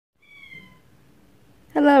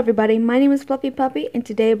Hello everybody, my name is Fluffy Puppy and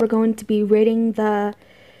today we're going to be rating the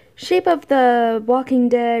shape of the Walking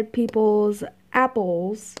Dead people's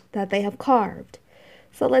apples that they have carved.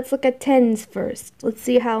 So let's look at Ten's first. Let's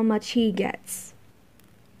see how much he gets.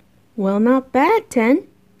 Well, not bad, Ten.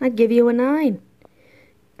 I'd give you a 9.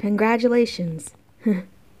 Congratulations.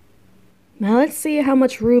 Now let's see how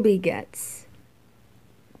much Ruby gets.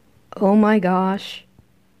 Oh my gosh.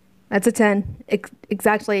 That's a 10.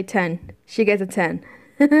 Exactly a 10. She gets a 10.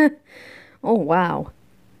 Oh, wow.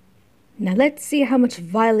 Now let's see how much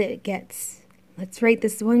Violet gets. Let's rate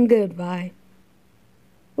this one good, Vi.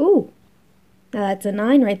 Ooh, now that's a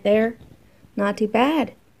 9 right there. Not too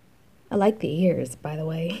bad. I like the ears, by the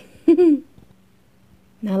way.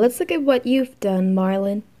 Now let's look at what you've done,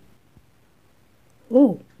 Marlon.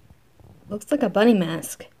 Ooh, looks like a bunny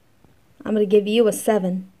mask. I'm gonna give you a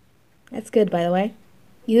 7. That's good, by the way.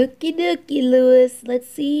 Yuki dookie, Lewis. Let's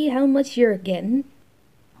see how much you're getting.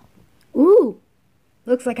 Ooh,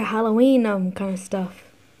 looks like a Halloween kind of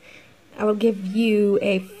stuff. I will give you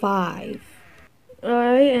a 5.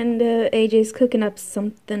 Alright, and AJ's cooking up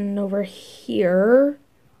something over here.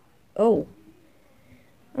 Oh,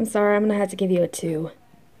 I'm sorry, I'm gonna have to give you a 2.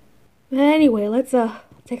 Anyway, let's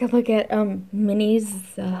take a look at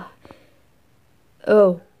Minnie's.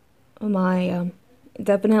 Oh my,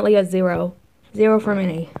 definitely a 0. 0 for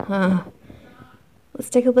Minnie. Let's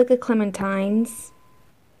take a look at Clementine's.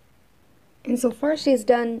 And so far she's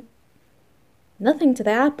done nothing to the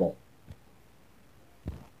apple.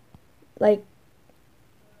 Like,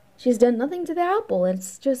 she's done nothing to the apple.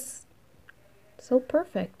 It's just so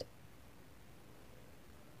perfect.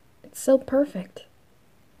 It's so perfect.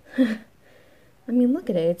 I mean, look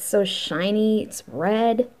at it. It's so shiny. It's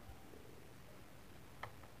red.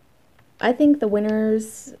 I think the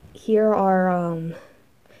winners here are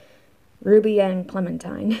Ruby and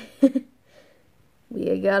Clementine.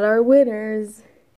 We got our winners.